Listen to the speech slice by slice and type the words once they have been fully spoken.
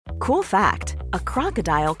Cool fact, a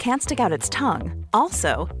crocodile can't stick out its tongue.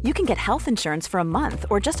 Also, you can get health insurance for a month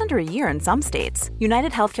or just under a year in some states.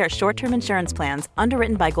 United Healthcare short-term insurance plans,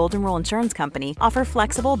 underwritten by Golden Rule Insurance Company, offer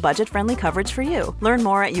flexible, budget-friendly coverage for you. Learn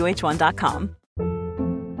more at uh1.com.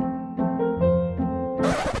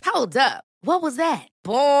 Hold up. What was that?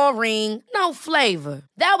 Boring. No flavor.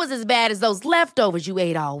 That was as bad as those leftovers you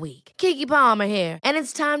ate all week. Keke Palmer here, and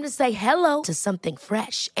it's time to say hello to something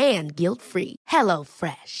fresh and guilt-free. Hello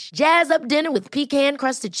Fresh. Jazz up dinner with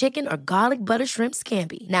pecan-crusted chicken or garlic butter shrimp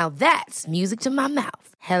scampi. Now that's music to my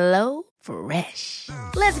mouth. Hello Fresh.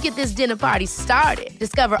 Let's get this dinner party started.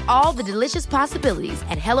 Discover all the delicious possibilities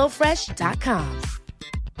at hellofresh.com.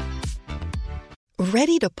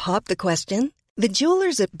 Ready to pop the question? The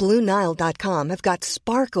jewelers at BlueNile.com have got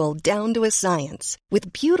sparkle down to a science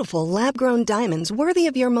with beautiful lab-grown diamonds worthy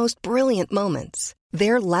of your most brilliant moments.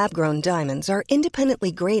 Their lab-grown diamonds are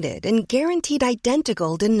independently graded and guaranteed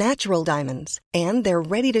identical to natural diamonds, and they're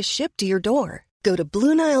ready to ship to your door. Go to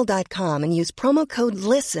BlueNile.com and use promo code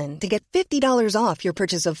LISTEN to get $50 off your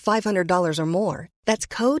purchase of $500 or more. That's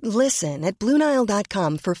code LISTEN at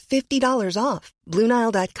BlueNile.com for $50 off.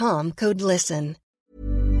 BlueNile.com, code LISTEN.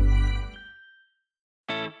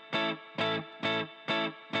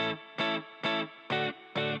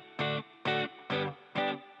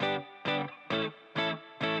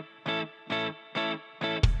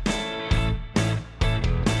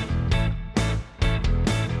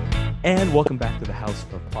 And welcome back to the House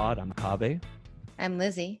of Pod. I'm Kaveh. I'm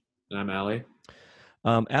Lizzie. And I'm Allie.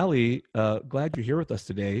 Allie, glad you're here with us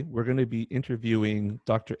today. We're going to be interviewing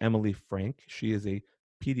Dr. Emily Frank. She is a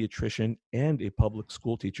pediatrician and a public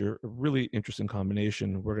school teacher, a really interesting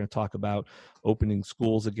combination. We're going to talk about opening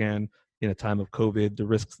schools again in a time of COVID, the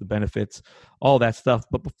risks, the benefits, all that stuff.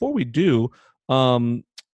 But before we do,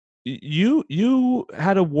 you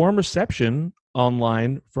had a warm reception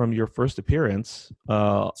online from your first appearance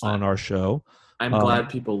on our show. I'm glad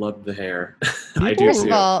people loved the hair. I do. First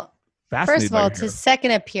of all, it's his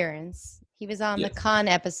second appearance. He was on the Yes. Khan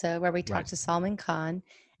episode where we talked Right. to Salman Khan,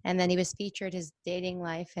 and then he was featured his dating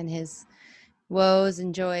life and his woes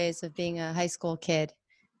and joys of being a high school kid.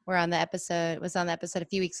 We're on the episode. It was on the episode a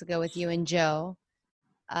few weeks ago with you and Joe.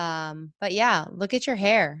 But yeah, look at your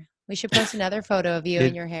hair. We should post another photo of you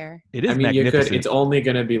and your hair. It is I mean, you magnificent. could. It's only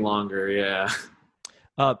going to be longer. Yeah.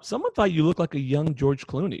 Someone thought you looked like a young George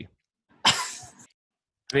Clooney. I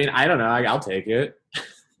mean, I don't know. I'll take it.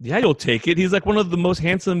 Yeah, you'll take it. He's like one of the most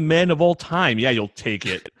handsome men of all time. Yeah, you'll take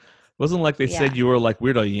it. It wasn't like they said you were like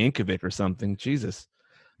Weird Al Yankovic or something. Jesus.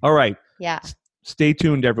 All right. Yeah. Stay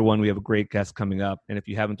tuned, everyone. We have a great guest coming up. And if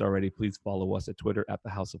you haven't already, please follow us at Twitter at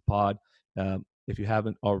The House of Pod. If you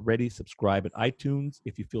haven't already, subscribe at iTunes.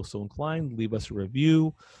 If you feel so inclined, leave us a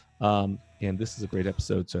review. And this is a great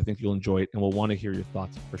episode, so I think you'll enjoy it. And we'll want to hear your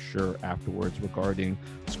thoughts for sure afterwards regarding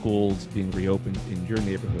schools being reopened in your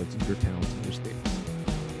neighborhoods, in your towns, in your states.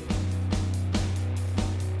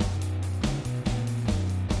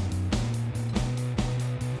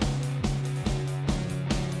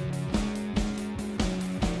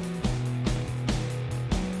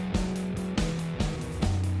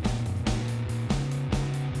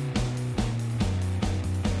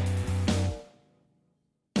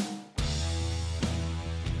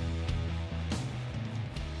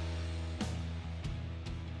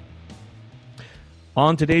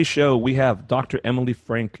 On today's show, we have Dr. Emily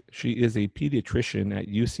Frank. She is a pediatrician at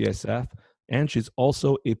UCSF, and she's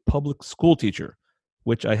also a public school teacher,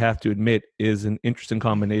 which I have to admit is an interesting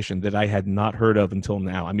combination that I had not heard of until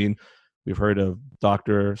now. I mean, we've heard of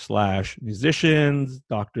doctor/musicians,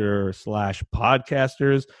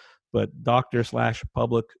 doctor/podcasters, but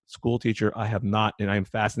doctor/public school teacher, I have not, and I'm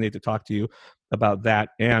fascinated to talk to you about that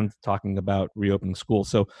and talking about reopening schools.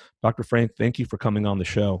 So, Dr. Frank, thank you for coming on the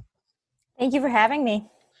show. Thank you for having me.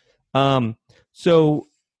 So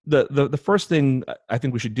the first thing I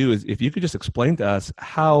think we should do is if you could just explain to us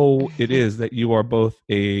how it is that you are both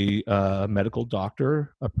a medical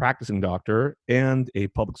doctor, a practicing doctor, and a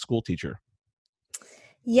public school teacher.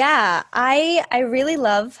 Yeah, I really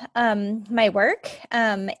love my work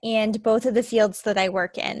and both of the fields that I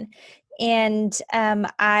work in. And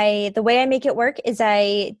the way I make it work is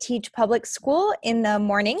I teach public school in the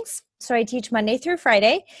mornings. So I teach Monday through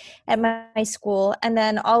Friday at my school, and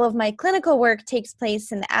then all of my clinical work takes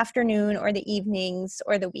place in the afternoon or the evenings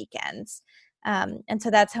or the weekends. And so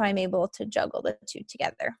that's how I'm able to juggle the two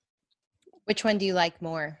together. Which one do you like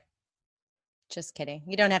more? Just kidding.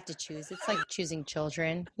 You don't have to choose. It's like choosing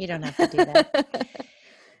children. You don't have to do that.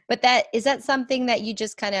 But is that something that you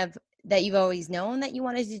just that you've always known that you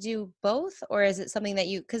wanted to do both? Or is it something that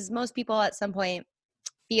because most people at some point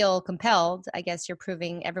feel compelled, I guess you're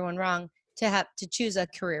proving everyone wrong, to have to choose a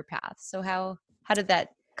career path. So how did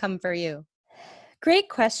that come for you? Great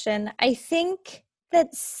question. I think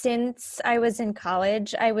that since I was in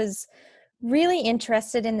college, I was really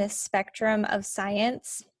interested in this spectrum of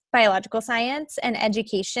science, biological science, and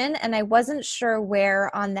education, and I wasn't sure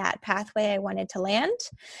where on that pathway I wanted to land.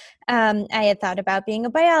 I had thought about being a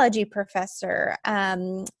biology professor.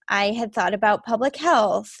 I had thought about public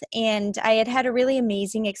health, and I had had a really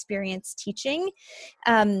amazing experience teaching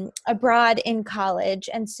abroad in college,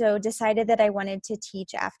 and so decided that I wanted to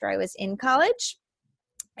teach after I was in college.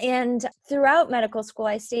 And throughout medical school,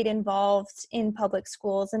 I stayed involved in public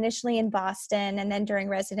schools, initially in Boston, and then during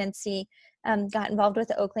residency, got involved with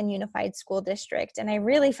the Oakland Unified School District. And I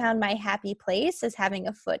really found my happy place as having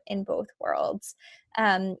a foot in both worlds,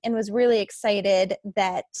 and was really excited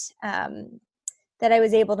that I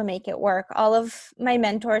was able to make it work. All of my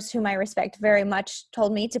mentors, whom I respect very much,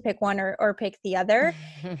 told me to pick one or pick the other.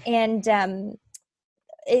 And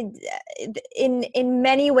in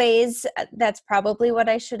many ways, that's probably what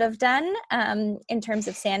I should have done in terms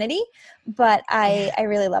of sanity. But I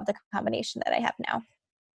really love the combination that I have now.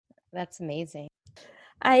 That's amazing.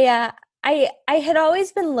 I had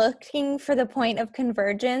always been looking for the point of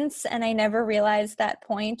convergence, and I never realized that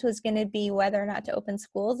point was going to be whether or not to open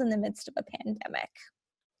schools in the midst of a pandemic.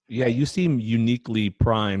 Yeah, you seem uniquely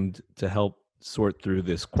primed to help sort through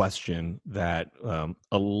this question that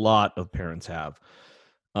a lot of parents have,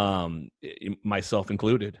 myself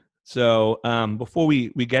included. So before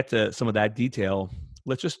we get to some of that detail,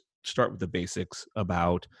 let's just start with the basics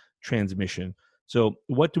about transmission. So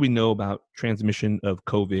what do we know about transmission of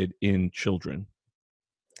COVID in children?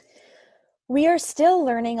 We are still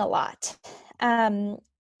learning a lot.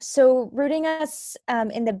 So rooting us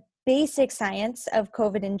in the basic science of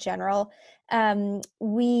COVID in general,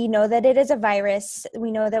 we know that it is a virus.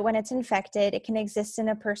 We know that when it's infected, it can exist in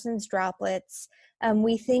a person's droplets.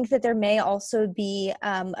 We think that there may also be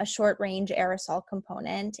a short-range aerosol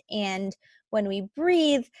component. And when we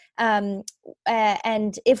breathe, and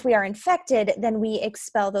if we are infected, then we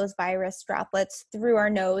expel those virus droplets through our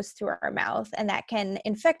nose, through our mouth, and that can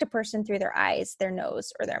infect a person through their eyes, their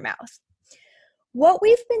nose, or their mouth. What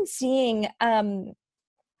we've been seeing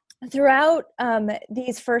throughout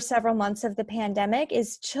these first several months of the pandemic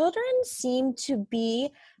is children seem to be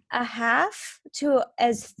a half to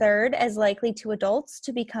as third as likely to adults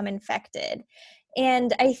to become infected.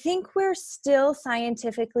 And I think we're still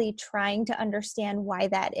scientifically trying to understand why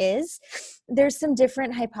that is. There's some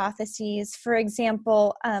different hypotheses. For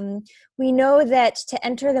example, we know that to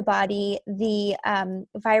enter the body, the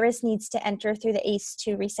virus needs to enter through the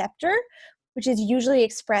ACE2 receptor, which is usually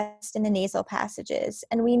expressed in the nasal passages.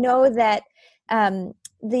 And we know that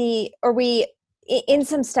in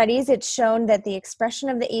some studies, it's shown that the expression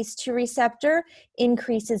of the ACE2 receptor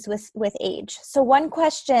increases with age. So one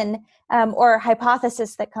question or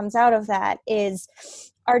hypothesis that comes out of that is,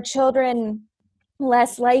 are children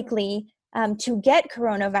less likely to get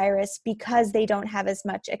coronavirus because they don't have as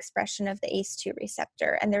much expression of the ACE2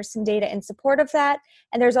 receptor? And there's some data in support of that.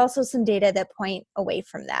 And there's also some data that point away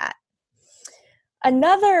from that.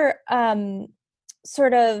 Another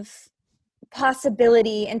sort of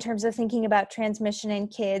possibility in terms of thinking about transmission in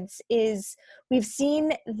kids is we've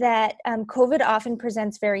seen that COVID often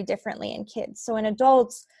presents very differently in kids. So in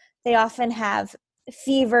adults, they often have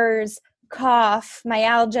fevers, cough,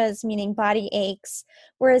 myalgias, meaning body aches,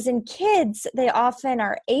 whereas in kids, they often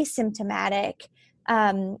are asymptomatic.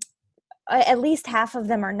 At least half of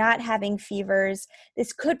them are not having fevers.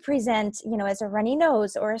 This could present, as a runny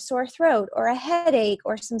nose or a sore throat or a headache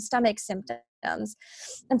or some stomach symptoms.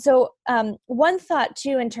 And so one thought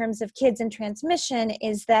too in terms of kids and transmission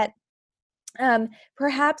is that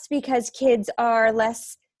perhaps because kids are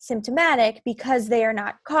less symptomatic, because they are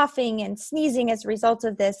not coughing and sneezing as a result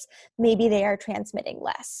of this, maybe they are transmitting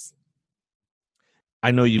less. I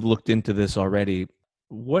know you've looked into this already.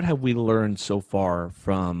 What have we learned so far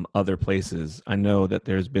from other places? I know that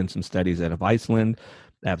there's been some studies out of Iceland,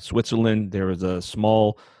 out of Switzerland. There was a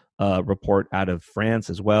small report out of France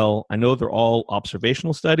as well. I know they're all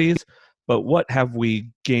observational studies, but what have we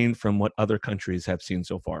gained from what other countries have seen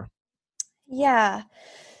so far? Yeah,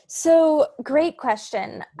 so great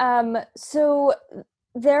question. So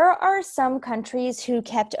there are some countries who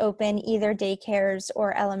kept open either daycares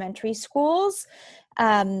or elementary schools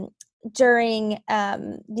during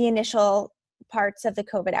the initial parts of the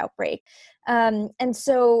COVID outbreak. And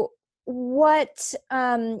so what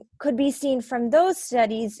could be seen from those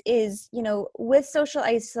studies is, with social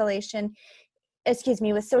with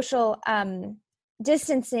social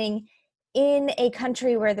distancing in a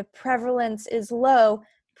country where the prevalence is low,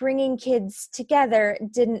 bringing kids together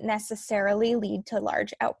didn't necessarily lead to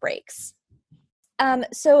large outbreaks.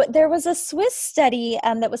 So there was a Swiss study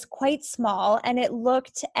that was quite small, and it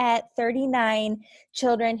looked at 39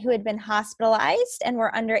 children who had been hospitalized and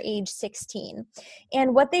were under age 16.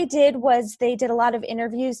 And what they did was they did a lot of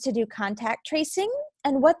interviews to do contact tracing.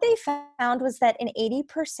 And what they found was that in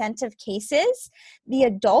 80% of cases, the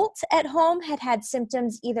adult at home had had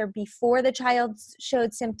symptoms either before the child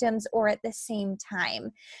showed symptoms or at the same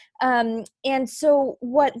time. And so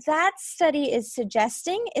what that study is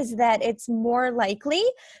suggesting is that it's more likely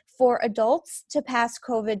for adults to pass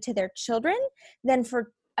COVID to their children than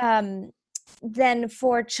for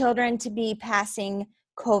children to be passing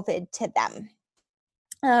COVID to them.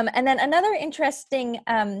 And then another interesting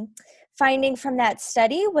finding from that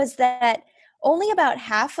study was that only about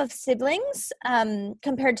half of siblings,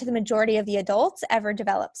 compared to the majority of the adults, ever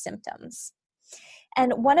develop symptoms.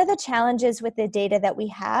 And one of the challenges with the data that we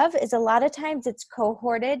have is a lot of times it's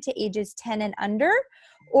cohorted to ages 10 and under,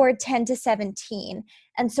 or 10 to 17.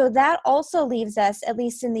 And so that also leaves us, at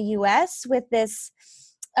least in the US, with this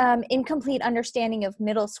incomplete understanding of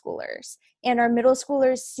middle schoolers. And are middle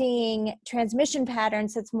schoolers seeing transmission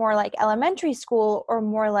patterns that's more like elementary school or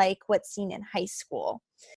more like what's seen in high school?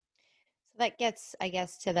 So that gets, I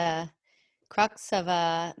guess, to the crux of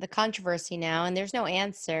the controversy now, and there's no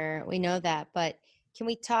answer. We know that, but can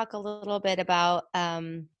we talk a little bit about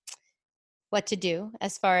what to do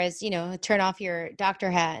as far as, turn off your doctor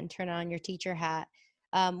hat and turn on your teacher hat?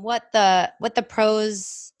 What the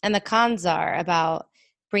pros and the cons are about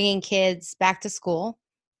bringing kids back to school,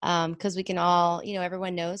 because we can all,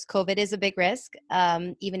 everyone knows COVID is a big risk.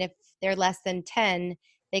 Even if they're less than 10,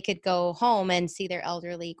 they could go home and see their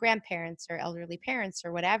elderly grandparents or elderly parents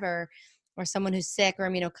or whatever, or someone who's sick or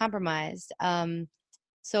immunocompromised.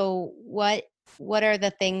 So what are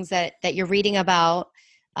the things that you're reading about,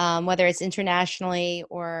 whether it's internationally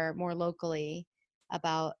or more locally,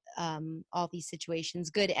 about all these situations,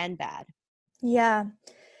 good and bad? Yeah,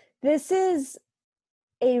 this is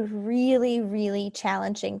a really, really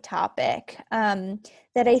challenging topic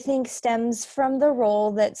that I think stems from the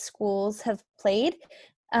role that schools have played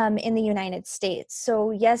in the United States.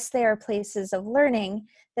 So yes, they are places of learning.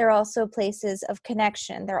 They're also places of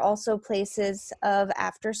connection. They're also places of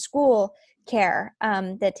after-school care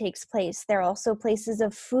that takes place. They're also places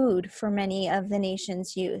of food for many of the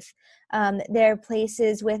nation's youth. They're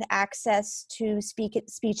places with access to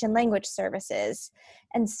speech and language services.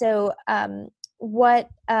 And so what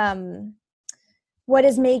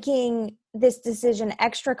is making this decision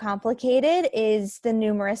extra complicated is the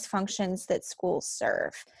numerous functions that schools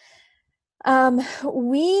serve.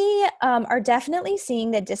 We are definitely seeing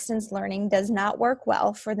that distance learning does not work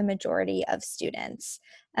well for the majority of students.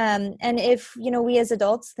 And if, we as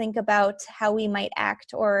adults think about how we might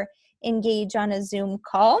act or engage on a Zoom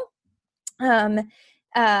call,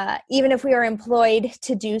 even if we are employed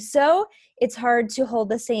to do so, it's hard to hold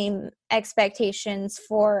the same expectations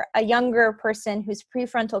for a younger person whose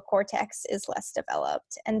prefrontal cortex is less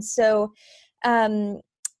developed. And so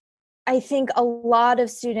I think a lot of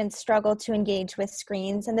students struggle to engage with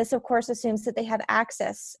screens. And this, of course, assumes that they have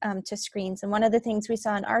access to screens. And one of the things we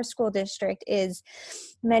saw in our school district is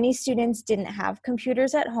many students didn't have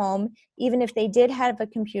computers at home. Even if they did have a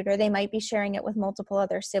computer, they might be sharing it with multiple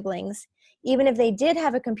other siblings. Even if they did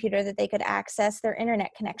have a computer that they could access, their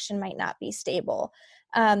internet connection might not be stable.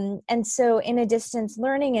 And so in a distance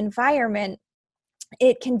learning environment,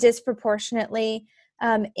 it can disproportionately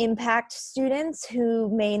impact students who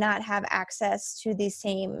may not have access to the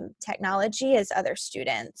same technology as other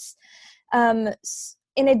students. In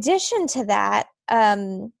addition to that,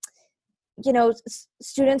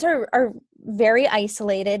 students are very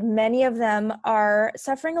isolated. Many of them are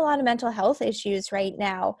suffering a lot of mental health issues right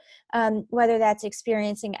now, whether that's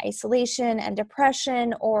experiencing isolation and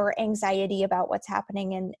depression or anxiety about what's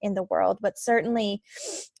happening in the world. But certainly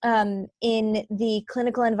in the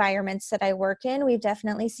clinical environments that I work in, we've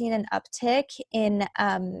definitely seen an uptick in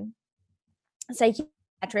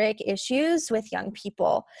psychiatric issues with young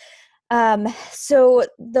people. So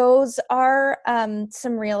those are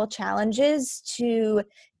some real challenges to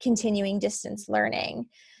continuing distance learning.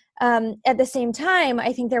 At the same time,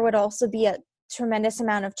 I think there would also be a tremendous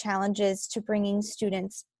amount of challenges to bringing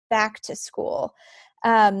students back to school.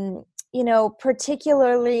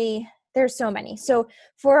 Particularly, there's so many. So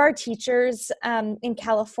for our teachers in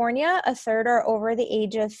California, a third are over the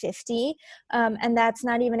age of 50, and that's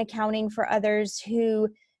not even accounting for others who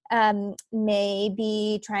may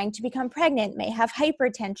be trying to become pregnant, may have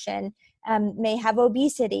hypertension, may have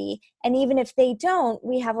obesity. And even if they don't,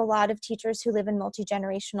 we have a lot of teachers who live in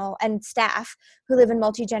multi-generational and staff who live in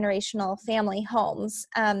multi-generational family homes.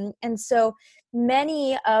 And so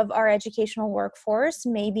many of our educational workforce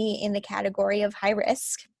may be in the category of high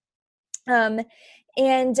risk.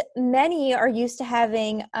 And many are used to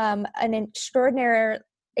having an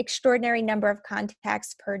extraordinary number of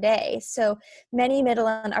contacts per day. So many middle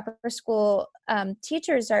and upper school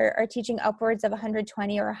teachers are teaching upwards of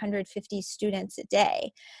 120 or 150 students a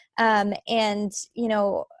day. And, you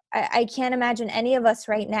know, I can't imagine any of us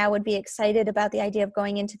right now would be excited about the idea of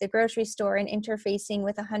going into the grocery store and interfacing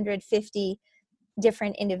with 150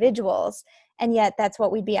 different individuals. And yet that's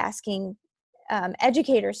what we'd be asking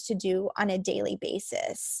educators to do on a daily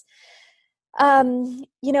basis. You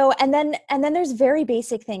know, and then there's very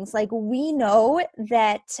basic things like we know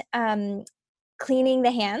that cleaning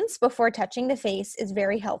the hands before touching the face is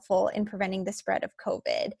very helpful in preventing the spread of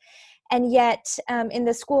COVID. And yet in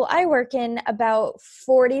the school I work in, about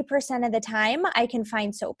 40% of the time I can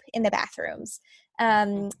find soap in the bathrooms.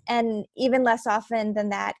 And even less often than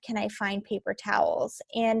that can I find paper towels.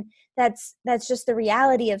 And that's just the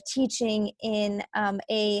reality of teaching in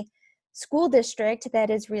a school district that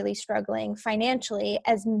is really struggling financially,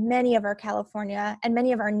 as many of our California and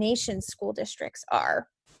many of our nation's school districts are.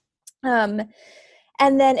 And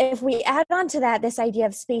then if we add on to that this idea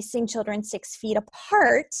of spacing children 6 feet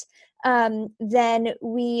apart, then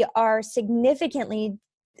we are significantly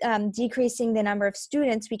decreasing the number of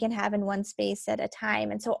students we can have in one space at a time.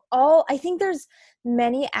 And so I think there's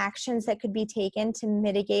many actions that could be taken to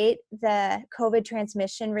mitigate the COVID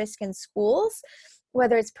transmission risk in schools,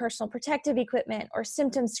 whether it's personal protective equipment or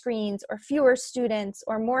symptom screens or fewer students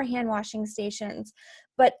or more hand washing stations.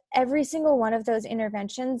 But every single one of those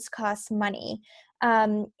interventions costs money.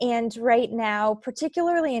 And right now,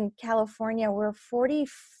 particularly in California, we're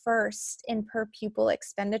 41st in per pupil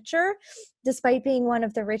expenditure, despite being one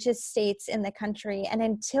of the richest states in the country. And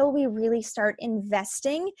until we really start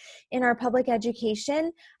investing in our public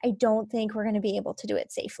education, I don't think we're going to be able to do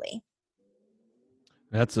it safely.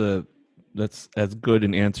 That's as good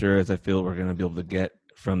an answer as I feel we're going to be able to get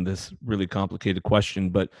from this really complicated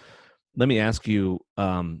question. But let me ask you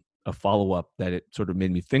a follow-up that it sort of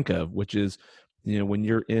made me think of, which is, you know, when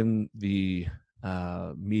you're in the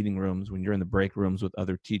meeting rooms, when you're in the break rooms with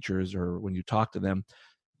other teachers, or when you talk to them,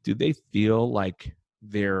 do they feel like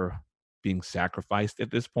they're being sacrificed at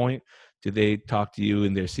this point? Do they talk to you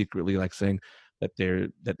and they're secretly like saying that they're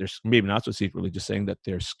maybe not so secretly, just saying that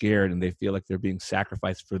they're scared and they feel like they're being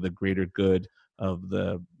sacrificed for the greater good of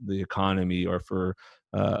the economy or for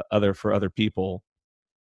other people?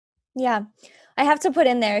 Yeah, I have to put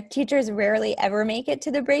in there, teachers rarely ever make it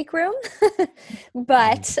to the break room.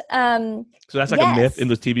 But so that's like yes. a myth in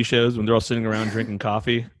those TV shows when they're all sitting around drinking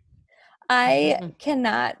coffee. I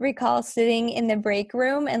cannot recall sitting in the break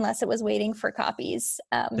room unless it was waiting for copies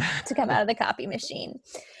to come out of the copy machine.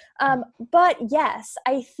 But yes,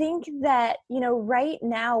 I think that, you know, right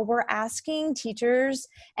now we're asking teachers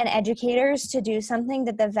and educators to do something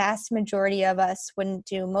that the vast majority of us wouldn't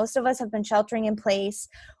do. Most of us have been sheltering in place,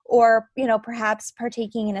 or, you know, perhaps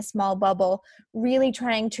partaking in a small bubble, really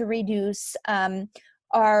trying to reduce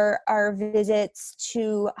our visits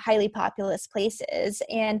to highly populous places.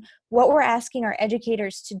 And what we're asking our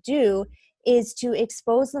educators to do is to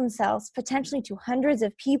expose themselves potentially to hundreds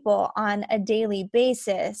of people on a daily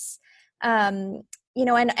basis. You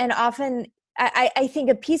know, and often I think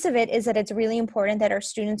a piece of it is that it's really important that our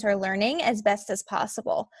students are learning as best as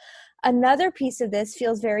possible. Another piece of this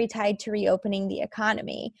feels very tied to reopening the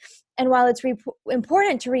economy. And while it's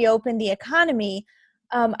important to reopen the economy,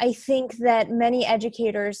 I think that many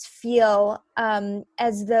educators feel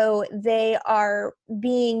as though they are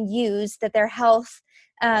being used, that their health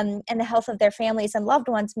and the health of their families and loved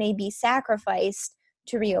ones may be sacrificed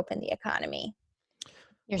to reopen the economy.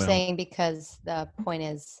 You're saying because the point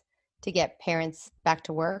is to get parents back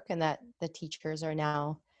to work, and that the teachers are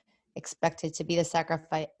now expected to be the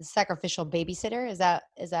sacrificial babysitter. Is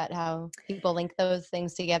that how people link those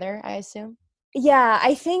things together, I assume? Yeah,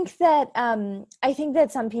 I think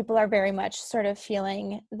that some people are very much sort of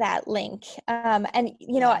feeling that link. And,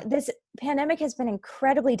 you know, this pandemic has been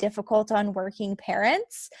incredibly difficult on working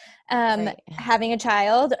parents. Right. Having a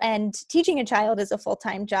child and teaching a child is a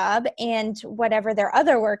full-time job, and whatever their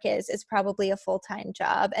other work is probably a full-time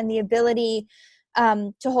job. And the ability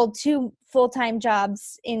to hold two full-time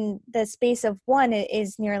jobs in the space of one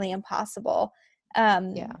is nearly impossible.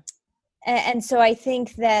 And so I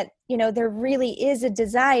think that, you know, there really is a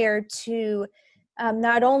desire to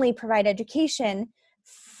not only provide education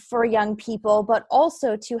for young people, but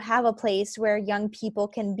also to have a place where young people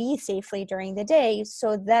can be safely during the day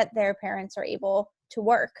so that their parents are able to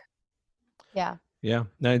work. Yeah. Yeah,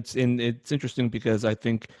 no, it's interesting because I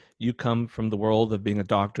think you come from the world of being a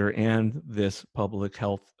doctor and this public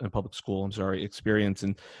health and public school, experience.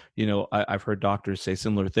 And, I've heard doctors say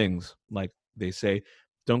similar things. Like they say,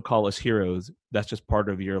 don't call us heroes. That's just part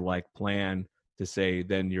of your plan to say,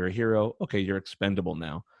 then you're a hero. Okay, you're expendable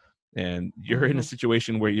now. And you're in a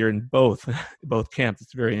situation where you're in both camps.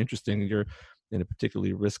 It's very interesting. You're in a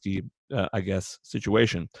particularly risky,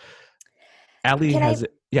 situation. Ali has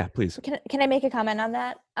it. Yeah, please. Can I make a comment on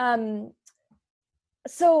that?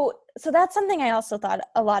 So that's something I also thought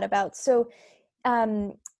a lot about. So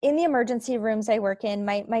in the emergency rooms I work in,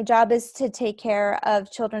 my job is to take care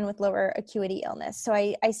of children with lower acuity illness. So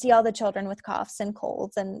I see all the children with coughs and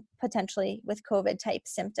colds and potentially with COVID type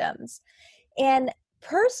symptoms. And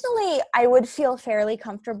personally, I would feel fairly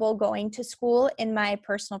comfortable going to school in my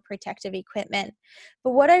personal protective equipment.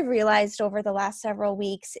 But what I've realized over the last several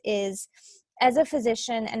weeks is, as a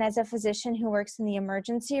physician and as a physician who works in the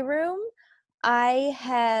emergency room, I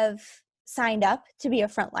have signed up to be a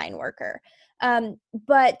frontline worker.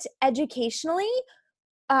 But educationally,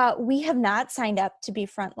 we have not signed up to be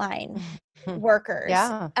frontline workers.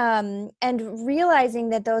 Yeah. And realizing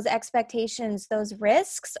that those expectations, those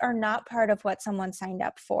risks are not part of what someone signed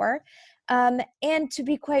up for. And to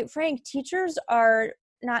be quite frank, teachers are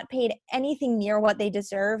not paid anything near what they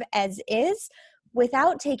deserve as is,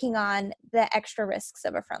 without taking on the extra risks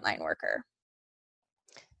of a frontline worker.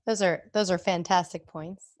 Those are fantastic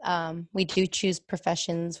points. We do choose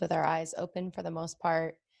professions with our eyes open for the most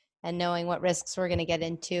part, and knowing what risks we're going to get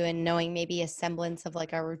into, and knowing maybe a semblance of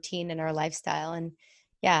our routine and our lifestyle. And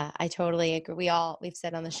yeah, I totally agree. We've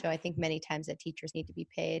said on the show, I think many times, that teachers need to be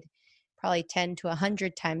paid probably 10 to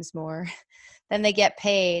 100 times more than they get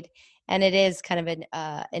paid. And it is kind of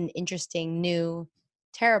an interesting new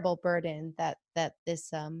terrible burden that this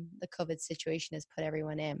the COVID situation has put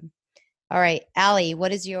everyone in. All right, Ali,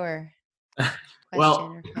 what is your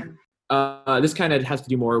question? This kind of has to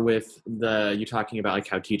do more with you talking about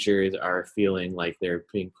how teachers are feeling like they're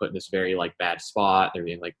being put in this very bad spot. They're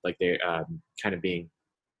being like they're kind of being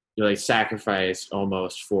sacrificed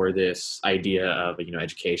almost for this idea of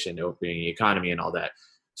education, opening the economy, and all that.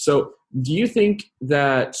 So do you think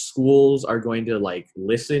that schools are going to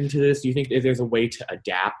listen to this? Do you think that there's a way to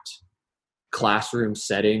adapt classroom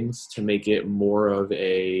settings to make it more of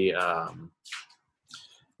a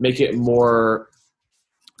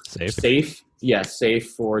safe? Yeah,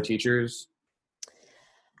 safe for teachers.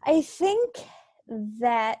 I think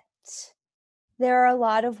that there are a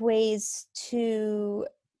lot of ways to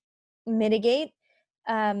mitigate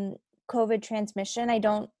COVID transmission. I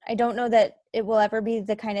don't know that it will ever be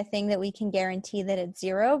the kind of thing that we can guarantee that it's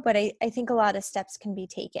zero, but I think a lot of steps can be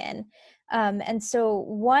taken. And so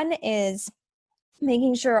one is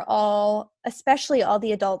making sure especially all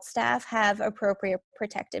the adult staff, have appropriate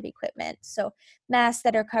protective equipment. So masks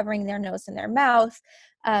that are covering their nose and their mouth,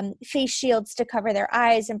 face shields to cover their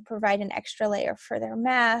eyes and provide an extra layer for their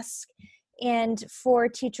mask. And for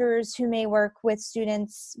teachers who may work with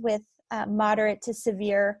students with moderate to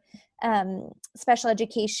severe special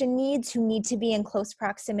education needs who need to be in close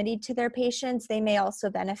proximity to their patients, they may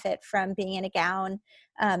also benefit from being in a gown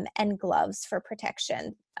and gloves for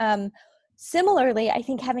protection. Similarly, I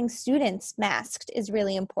think having students masked is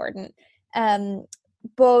really important,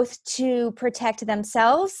 both to protect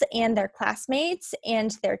themselves and their classmates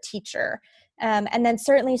and their teacher. And then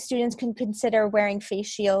certainly students can consider wearing face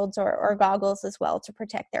shields or goggles as well to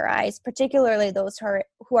protect their eyes, particularly those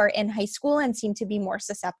who are in high school and seem to be more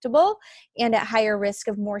susceptible and at higher risk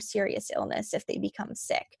of more serious illness if they become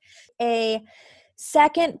sick. A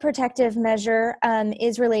second protective measure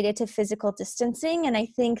is related to physical distancing. And I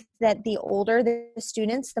think that the older the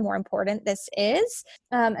students, the more important this is.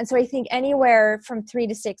 And so I think anywhere from 3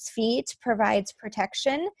 to 6 feet provides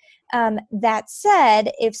protection. That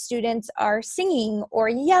said, if students are singing or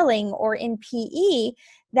yelling or in PE,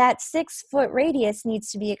 that 6 foot radius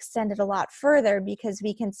needs to be extended a lot further because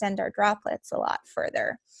we can send our droplets a lot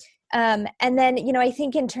further. And then, I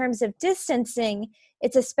think in terms of distancing,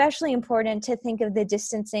 it's especially important to think of the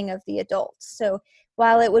distancing of the adults. So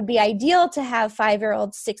while it would be ideal to have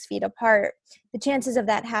 5-year-olds 6 feet apart, the chances of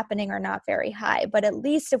that happening are not very high. But at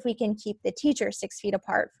least if we can keep the teacher 6 feet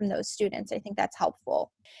apart from those students, I think that's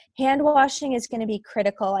helpful. Hand washing is going to be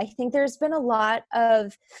critical. I think there's been a lot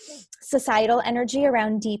of societal energy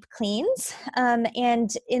around deep cleans.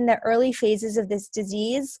 And in the early phases of this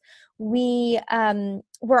disease, we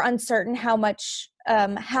were uncertain how much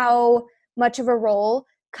of a role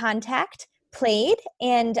contact played.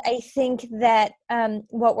 And I think that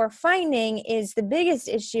what we're finding is the biggest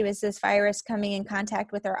issue is this virus coming in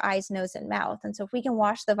contact with our eyes, nose, and mouth. And so if we can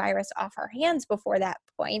wash the virus off our hands before that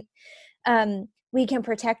point, we can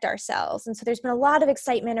protect ourselves. And so there's been a lot of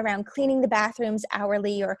excitement around cleaning the bathrooms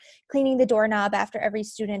hourly or cleaning the doorknob after every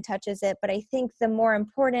student touches it. But I think the more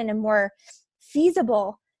important and more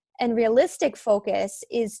feasible and realistic focus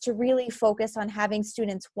is to really focus on having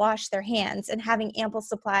students wash their hands and having ample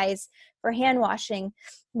supplies for hand washing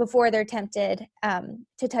before they're tempted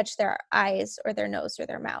to touch their eyes or their nose or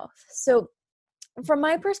their mouth. So from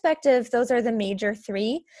my perspective, those are the major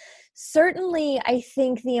three. Certainly, I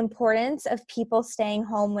think the importance of people staying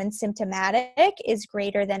home when symptomatic is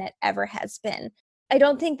greater than it ever has been. I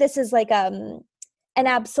don't think this is like an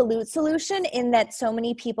absolute solution in that so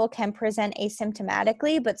many people can present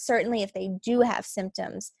asymptomatically, but certainly if they do have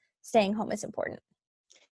symptoms, staying home is important.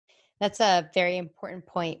 That's a very important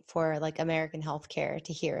point for like American healthcare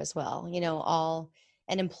to hear as well,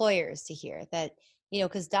 and employers to hear that,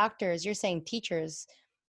 because doctors, you're saying teachers,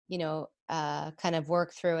 kind of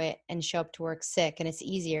work through it and show up to work sick and it's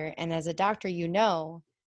easier. And as a doctor,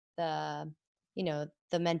 the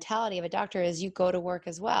mentality of a doctor is you go to work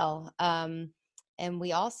as well. And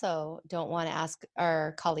we also don't want to ask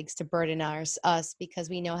our colleagues to burden us because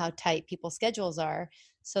we know how tight people's schedules are.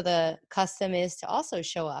 So the custom is to also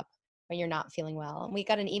show up when you're not feeling well. And we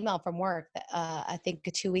got an email from work that I think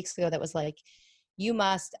 2 weeks ago that was like, you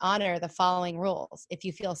must honor the following rules. If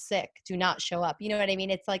you feel sick, do not show up. You know what I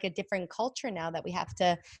mean? It's like a different culture now that we have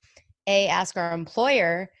to ask our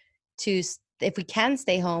employer to, if we can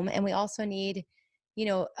stay home, and we also need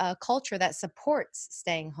a culture that supports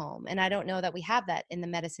staying home. And I don't know that we have that in the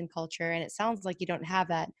medicine culture. And it sounds like you don't have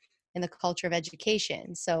that in the culture of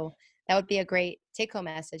education. So that would be a great take-home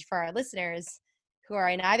message for our listeners who are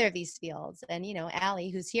in either of these fields. And,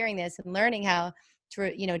 Allie, who's hearing this and learning how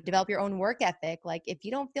to, develop your own work ethic. Like if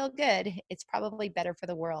you don't feel good, it's probably better for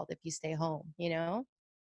the world if you stay home,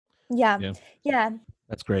 Yeah.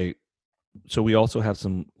 That's great. So we also have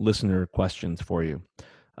some listener questions for you.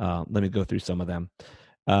 Let me go through some of them.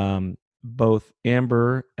 Both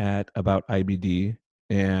Amber at About IBD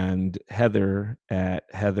and Heather at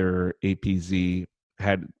Heather APZ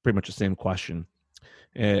had pretty much the same question.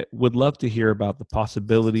 Would love to hear about the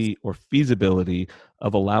possibility or feasibility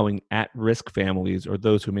of allowing at-risk families or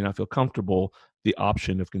those who may not feel comfortable the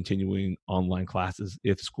option of continuing online classes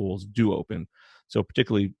if schools do open. So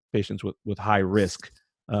particularly patients with high risk,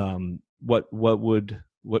 what do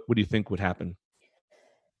you think would happen?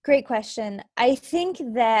 Great question. I think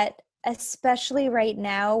that especially right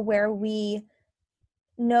now where we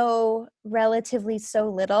know relatively so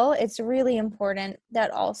little, it's really important that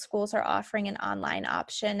all schools are offering an online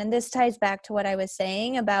option. And this ties back to what I was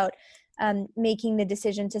saying about making the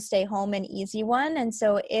decision to stay home an easy one. And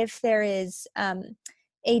so if there is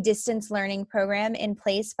a distance learning program in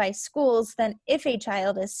place by schools, then if a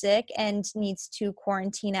child is sick and needs to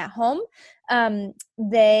quarantine at home,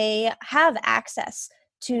 they have access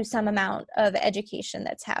to some amount of education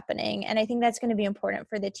that's happening. And I think that's going to be important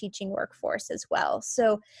for the teaching workforce as well.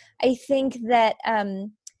 So I think that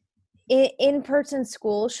in-person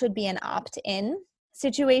school should be an opt-in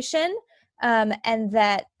situation, and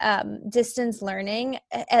that distance learning,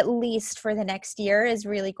 at least for the next year, is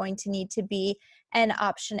really going to need to be an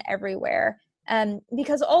option everywhere.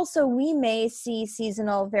 Because also we may see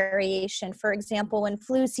seasonal variation. For example, when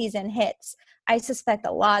flu season hits, I suspect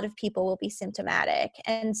a lot of people will be symptomatic.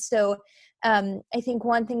 And so I think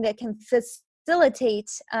one thing that can facilitate,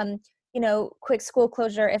 quick school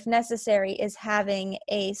closure if necessary is having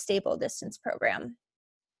a stable distance program.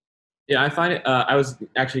 Yeah, I find it, I was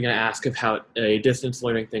actually going to ask about a distance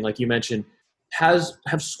learning thing. Like you mentioned, have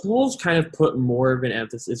schools kind of put more of an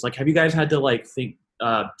emphasis? Like, have you guys had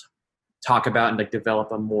to talk about and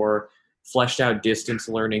develop a more fleshed out distance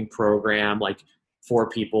learning program, for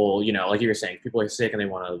people, like you were saying, people are sick and they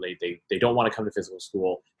don't want to come to physical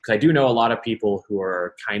school? Because I do know a lot of people who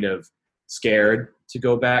are kind of scared to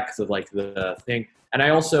go back because of the thing. And I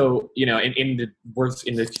also, in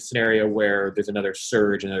the scenario where there's another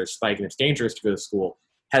surge, another spike, and it's dangerous to go to school,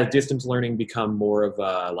 has distance learning become more of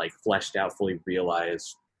a fleshed out, fully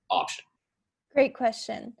realized option? Great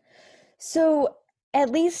question. So at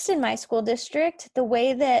least in my school district, the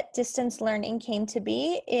way that distance learning came to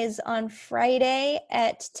be is on Friday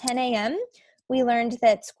at 10 a.m., we learned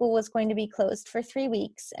that school was going to be closed for 3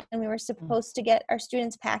 weeks, and we were supposed to get our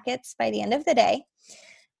students' packets by the end of the day.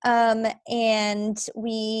 And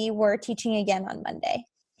we were teaching again on Monday.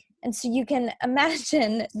 And so you can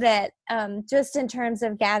imagine that just in terms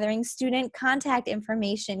of gathering student contact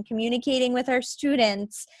information, communicating with our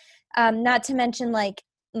students, Not to mention, like,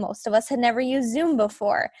 most of us had never used Zoom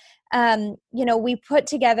before. We put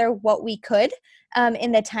together what we could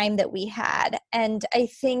in the time that we had. And I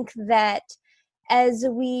think that as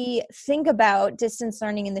we think about distance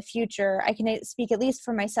learning in the future, I can speak at least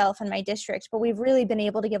for myself and my district, but we've really been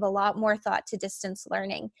able to give a lot more thought to distance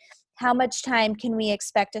learning. How much time can we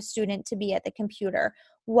expect a student to be at the computer?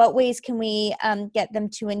 What ways can we get them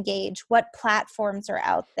to engage? What platforms are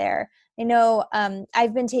out there? I know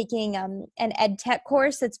I've been taking an ed tech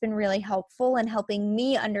course that's been really helpful in helping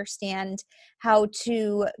me understand how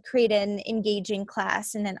to create an engaging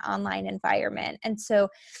class in an online environment. And so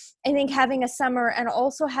I think having a summer and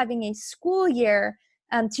also having a school year,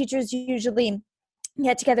 teachers usually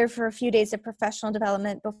get together for a few days of professional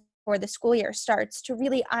development before the school year starts to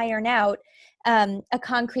really iron out a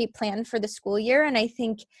concrete plan for the school year. And I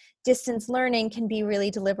think distance learning can be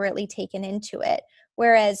really deliberately taken into it.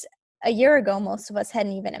 Whereas a year ago, most of us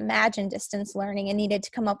hadn't even imagined distance learning and needed to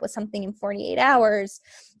come up with something in 48 hours.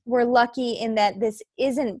 We're lucky in that this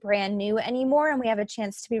isn't brand new anymore, and we have a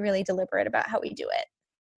chance to be really deliberate about how we do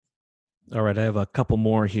it. All right, I have a couple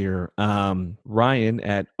more here. Ryan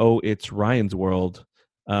at It's Ryan's World.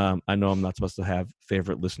 I know I'm not supposed to have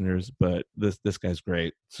favorite listeners, but this guy's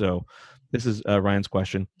great. So this is Ryan's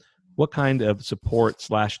question. What kind of support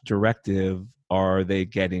 / directive are they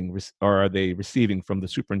getting or are they receiving from the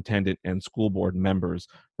superintendent and school board members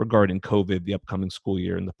regarding COVID, the upcoming school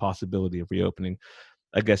year, and the possibility of reopening?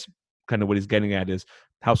 I guess kind of what he's getting at is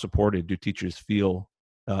how supported do teachers feel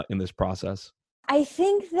in this process? I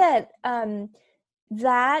think that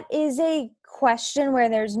that is a question where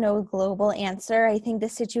there's no global answer. I think the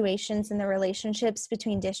situations and the relationships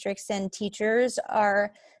between districts and teachers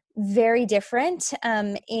are very different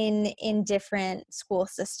in different school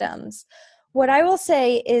systems. What I will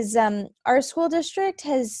say is our school district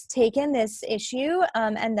has taken this issue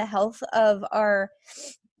and the health of our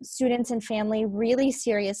students and family really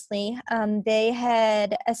seriously. They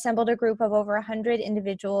had assembled a group of over 100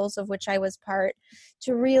 individuals, of which I was part,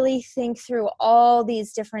 to really think through all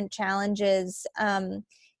these different challenges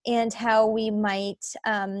and how we might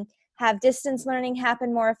have distance learning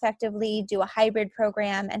happen more effectively, do a hybrid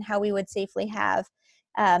program, and how we would safely have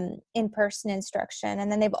in-person instruction.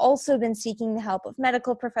 And then they've also been seeking the help of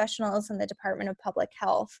medical professionals and the Department of Public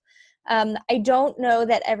Health. I don't know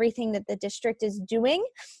that everything that the district is doing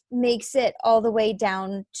makes it all the way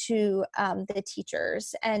down to the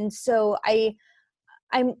teachers. And so I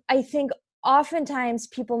think oftentimes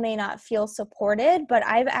people may not feel supported, but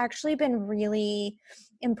I've actually been really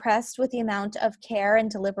impressed with the amount of care and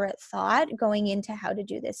deliberate thought going into how to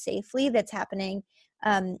do this safely that's happening,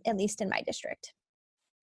 at least in my district.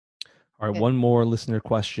 All right, one more listener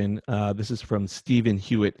question. This is from Stephen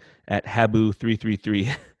Hewitt at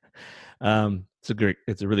Habu333.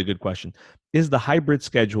 It's a really good question. Is the hybrid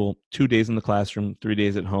schedule, 2 days in the classroom, 3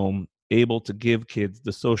 days at home, able to give kids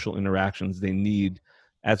the social interactions they need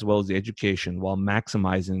as well as the education while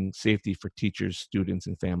maximizing safety for teachers, students,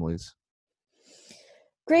 and families?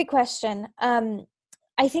 Great question.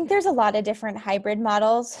 I think there's a lot of different hybrid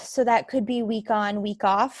models. So that could be week on, week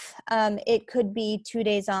off. It could be 2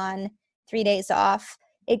 days on, 3 days off.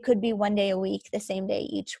 It could be 1 day a week, the same day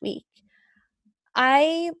each week.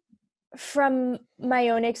 From my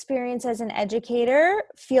own experience as an educator,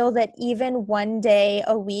 feel that even 1 day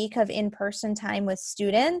a week of in-person time with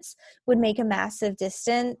students would make a massive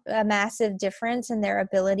difference in their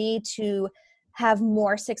ability to have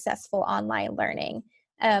more successful online learning.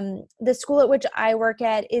 The school at which I work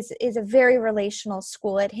at is a very relational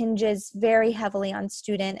school. It hinges very heavily on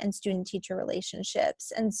student and student-teacher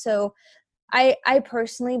relationships. And so I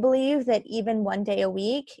personally believe that even 1 day a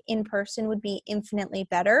week in person would be infinitely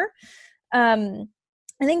better. I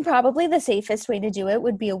think probably the safest way to do it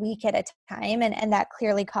would be a week at a time, and that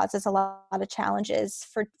clearly causes a lot of challenges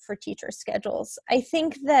for teacher schedules. I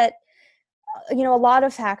think that a lot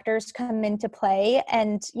of factors come into play,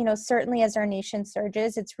 and certainly as our nation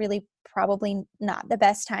surges, it's really probably not the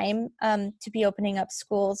best time to be opening up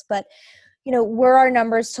schools, but were our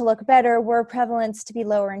numbers to look better, were prevalence to be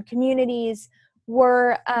lower in communities,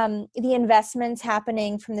 were the investments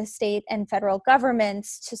happening from the state and federal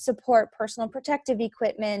governments to support personal protective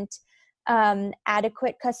equipment,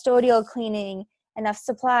 adequate custodial cleaning, enough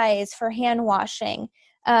supplies for hand washing.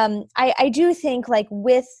 I do think like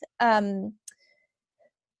with an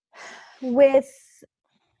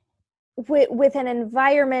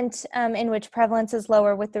environment in which prevalence is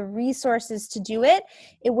lower, with the resources to do it,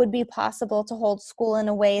 it would be possible to hold school in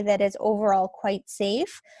a way that is overall quite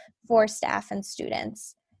safe for staff and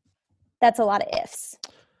students. That's a lot of ifs.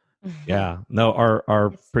 Yeah, no,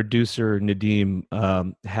 our producer Nadeem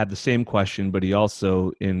had the same question, but he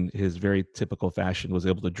also, in his very typical fashion, was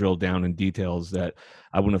able to drill down in details that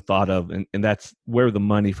I wouldn't have thought of, and that's where the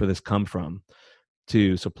money for this come from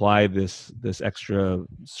to supply this extra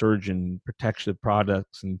surge in protective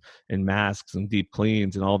products and masks and deep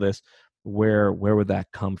cleans and all this. Where would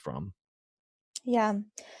that come from? Yeah.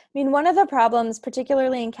 I mean, one of the problems,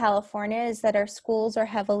 particularly in California, is that our schools are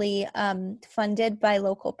heavily funded by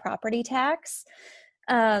local property tax.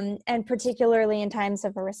 And particularly in times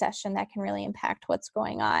of a recession, that can really impact what's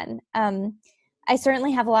going on. I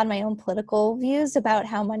certainly have a lot of my own political views about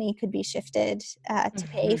how money could be shifted to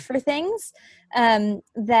pay for things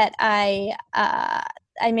that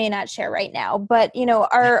I may not share right now. But,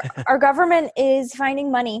 our government is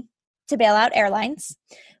finding money to bail out airlines.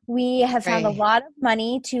 We have found a lot of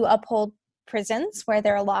money to uphold prisons where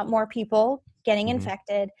there are a lot more people getting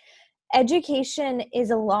infected. Education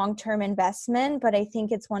is a long-term investment, but I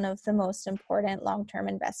think it's one of the most important long-term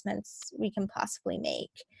investments we can possibly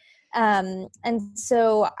make. And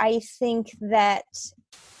so I think that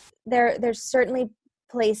there's certainly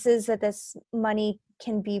places that this money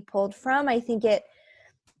can be pulled from. I think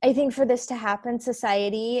for this to happen,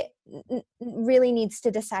 society really needs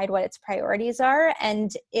to decide what its priorities are. And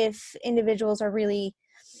if individuals are really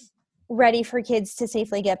ready for kids to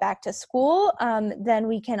safely get back to school, then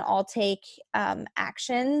we can all take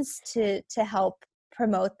actions to help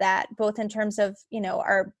promote that, both in terms of,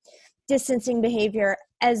 our distancing behavior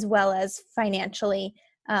as well as financially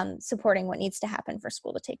supporting what needs to happen for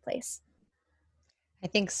school to take place. I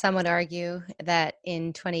think some would argue that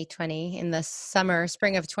in 2020, in the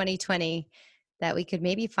spring of 2020, that we could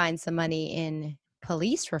maybe find some money in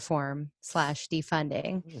police reform /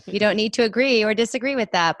 defunding. You don't need to agree or disagree with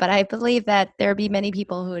that, but I believe that there would be many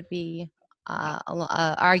people who would be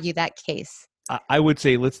argue that case. I would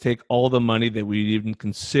say let's take all the money that we even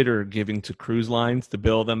consider giving to cruise lines to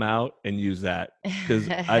bail them out and use that, because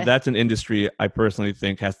that's an industry I personally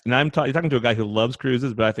think has. And you're talking to a guy who loves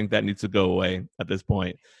cruises, but I think that needs to go away at this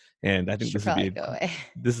point. And I think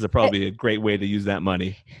this is probably a great way to use that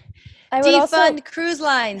money. Defund cruise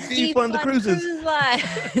lines. Defund the cruises. Cruise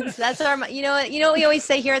lines. That's our. You know what we always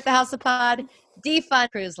say here at the House of Pod?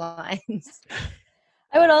 Defund cruise lines.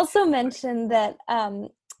 I would also mention that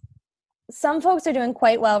some folks are doing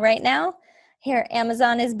quite well right now. Here,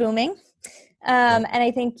 Amazon is booming, and I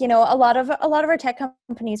think a lot of our tech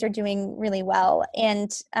companies are doing really well.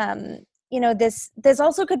 And this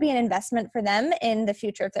also could be an investment for them in the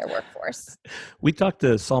future of their workforce. We talked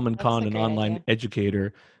to Salman Khan, an online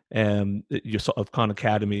educator of Khan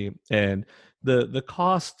Academy, and the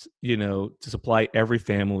cost to supply every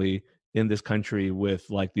family in this country with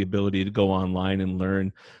like the ability to go online and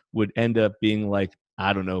learn would end up being like,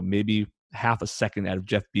 I don't know, maybe half a second out of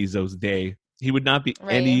Jeff Bezos' day. He would not be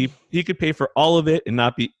he could pay for all of it and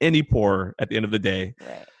not be any poorer at the end of the day.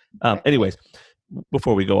 Anyways,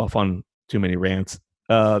 before we go off on too many rants,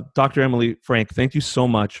 Dr. Emily Frank, thank you so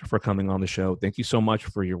much for coming on the show. Thank you so much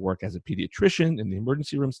for your work as a pediatrician in the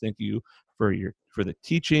emergency rooms. Thank you for the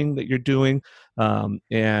teaching that you're doing.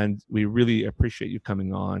 And we really appreciate you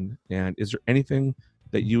coming on. And is there anything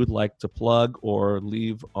that you would like to plug or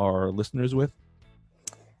leave our listeners with?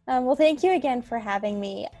 Well, thank you again for having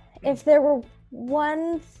me. If there were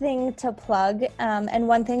one thing to plug, and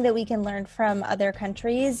one thing that we can learn from other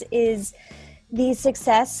countries, is the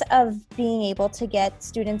success of being able to get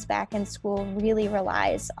students back in school really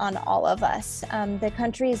relies on all of us. The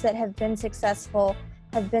countries that have been successful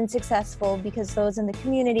because those in the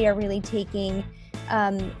community are really taking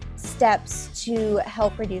steps to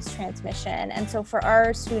help reduce transmission. And so for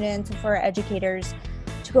our students and for our educators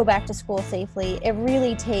to go back to school safely, it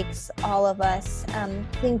really takes all of us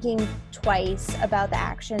thinking twice about the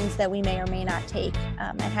actions that we may or may not take,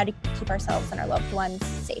 and how to keep ourselves and our loved ones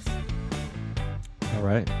safe. All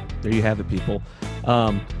right. There you have it, people.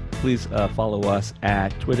 Please follow us at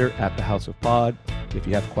Twitter at the House of Pod. If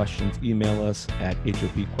you have questions, email us at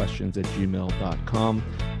hopquestions@gmail.com.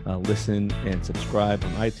 Listen and subscribe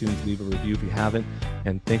on iTunes. Leave a review if you haven't.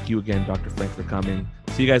 And thank you again, Dr. Frank, for coming.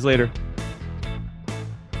 See you guys later.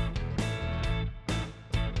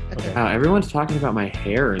 Okay. Everyone's talking about my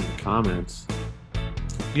hair in the comments.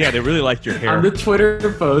 Yeah, they really liked your hair. On the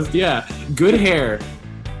Twitter post, yeah. Good hair.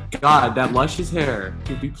 God, that luscious hair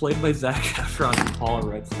could be played by Zac Efron and Paul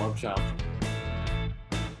Rudd's love child.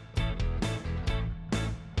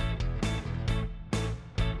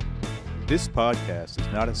 This podcast is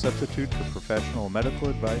not a substitute for professional medical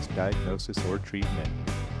advice, diagnosis, or treatment.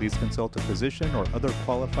 Please consult a physician or other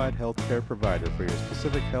qualified healthcare provider for your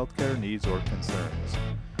specific healthcare needs or concerns.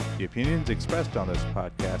 The opinions expressed on this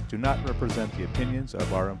podcast do not represent the opinions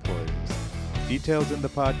of our employees. Details in the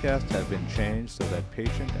podcast have been changed so that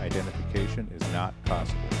patient identification is not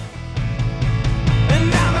possible.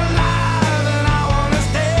 And I'm alive and I wanna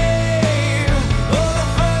stay. For the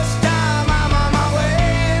first time I'm on my way.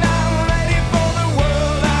 And I'm ready for the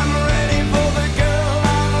world, I'm ready for the girl,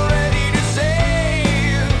 I'm ready to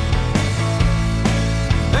save.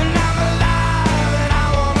 And I'm alive and I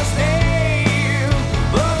wanna stay.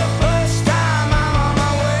 For the first time I'm on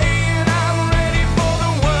my way. And I'm ready for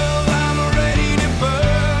the world, I'm ready to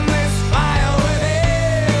burn this fire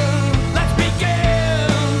within. Let's begin.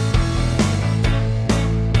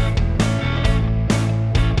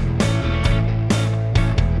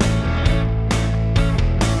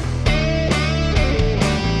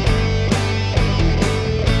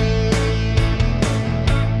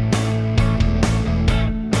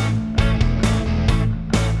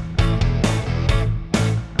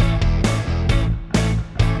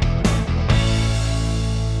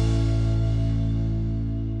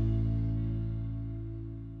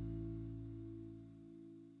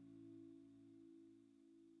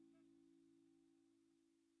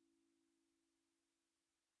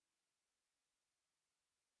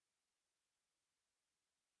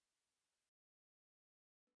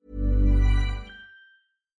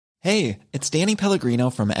 Hey, it's Danny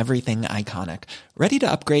Pellegrino from Everything Iconic. Ready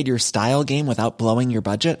to upgrade your style game without blowing your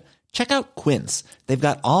budget? Check out Quince. They've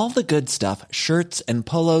got all the good stuff, shirts and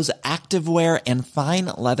polos, activewear, and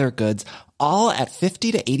fine leather goods, all at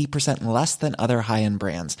 50 to 80% less than other high-end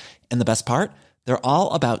brands. And the best part? They're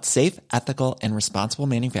all about safe, ethical, and responsible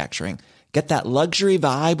manufacturing. Get that luxury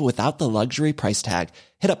vibe without the luxury price tag.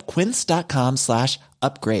 Hit up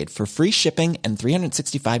quince.com/upgrade for free shipping and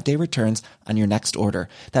 365-day returns on your next order.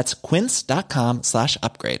 That's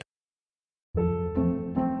quince.com/upgrade.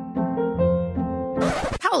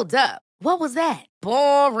 Hold up. What was that?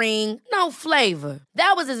 Boring. No flavor.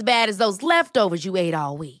 That was as bad as those leftovers you ate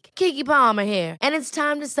all week. Keke Palmer here, and it's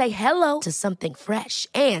time to say hello to something fresh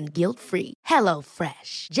and guilt-free. Hello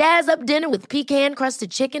Fresh. Jazz up dinner with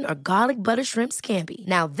pecan-crusted chicken or garlic butter shrimp scampi.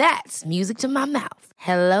 Now that's music to my mouth.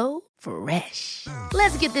 Hello Fresh.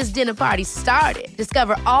 Let's get this dinner party started.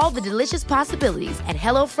 Discover all the delicious possibilities at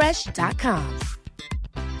HelloFresh.com.